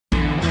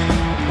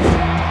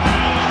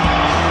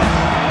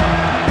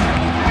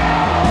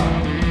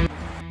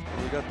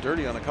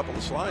dirty on a couple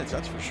of slides,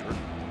 that's for sure.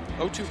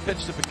 0-2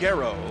 pitch to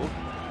Febrero.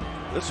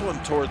 This one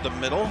toward the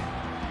middle.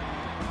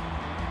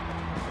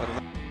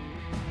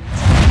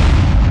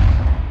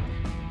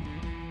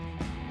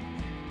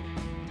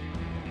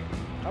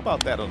 How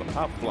about that on a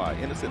pop fly?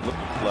 Innocent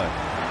looking play.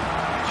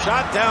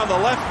 Shot down the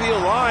left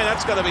field line.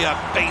 That's going to be a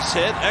base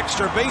hit.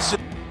 Extra base hit.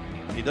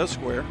 He does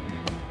square.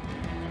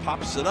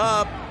 Pops it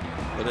up,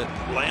 but it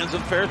lands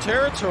in fair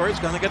territory. It's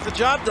going to get the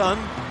job done.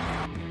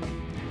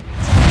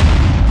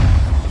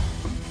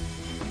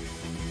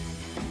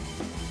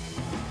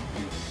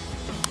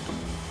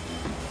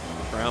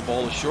 Ground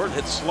ball is short.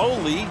 Hit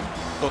slowly.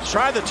 They'll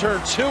try the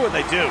turn two, and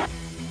they do.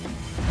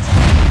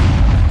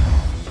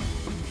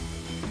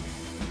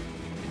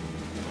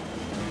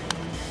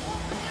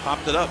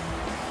 Popped it up.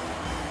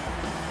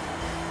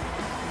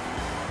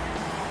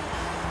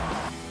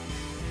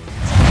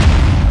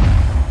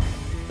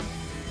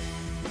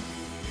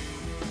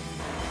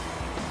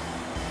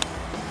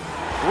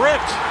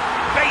 Ripped.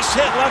 Base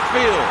hit left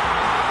field.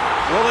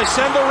 Will they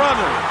send the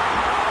runner?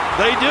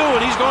 They do,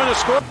 and he's going to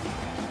score.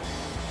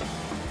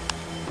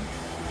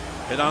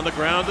 Hit on the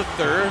ground to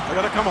third. They're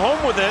going to come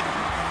home with it.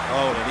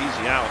 Oh, an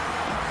easy out.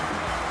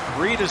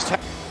 Reed is...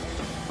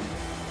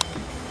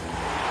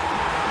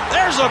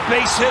 There's a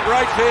base hit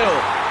right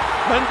field.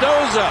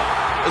 Mendoza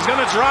is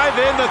going to drive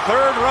in the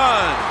third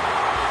run.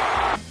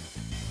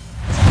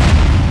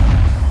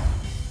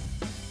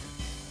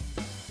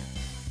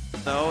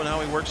 No,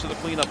 now he works to the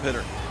cleanup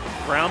hitter.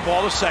 Ground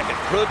ball to second.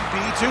 Could be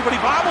two, but he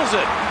bobbles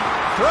it.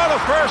 Throw to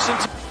first.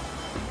 And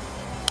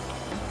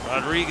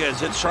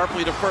Rodriguez hits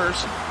sharply to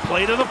first.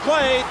 Play to the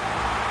plate.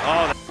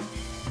 Oh.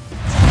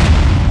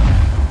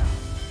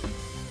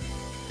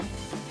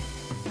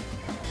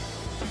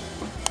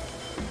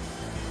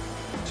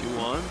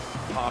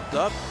 2-1. Popped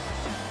up.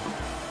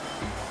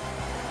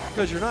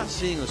 Because you're not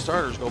seeing the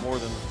starters go more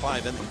than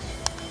 5 innings.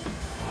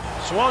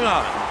 Swung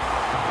on.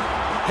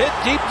 Hit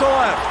deep to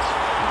left.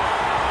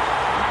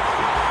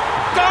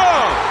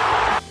 Go!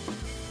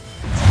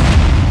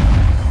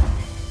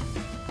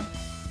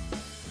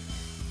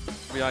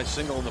 RBI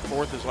single in the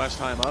fourth, his last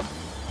time up.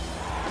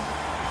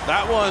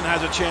 That one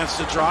has a chance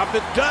to drop.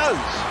 It does.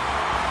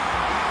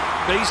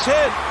 Base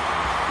hit.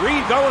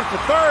 Reed going for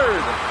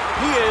third.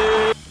 He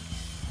is.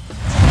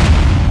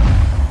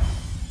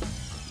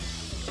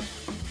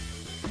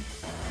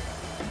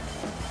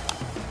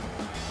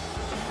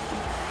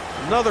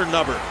 Another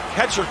nubber.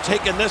 Catcher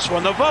taking this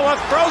one. Novoa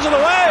throws it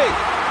away.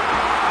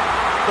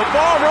 The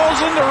ball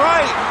rolls into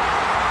right.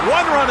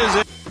 One run is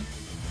in.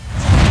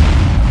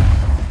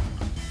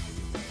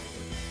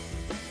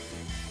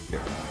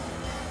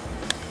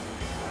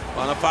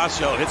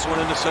 Bonifacio hits one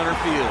into center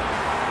field.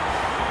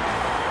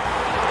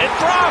 It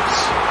drops.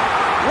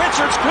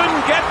 Richards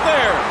couldn't get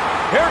there.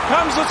 Here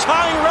comes the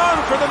tying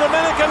run for the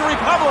Dominican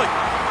Republic.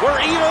 We're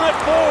even at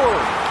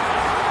 4.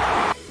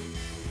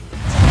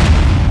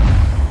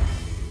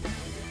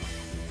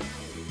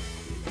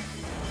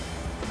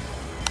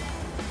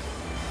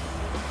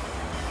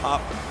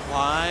 Pop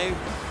fly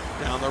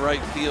down the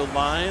right field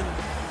line.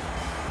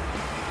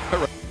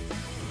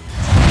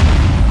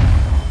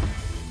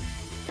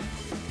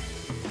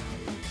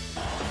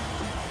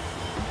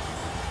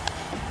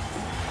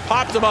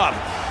 Popped him up.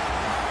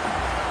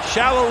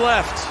 Shallow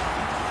left.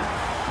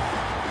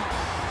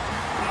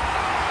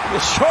 The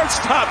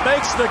shortstop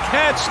makes the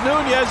catch.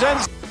 Nunez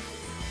ends.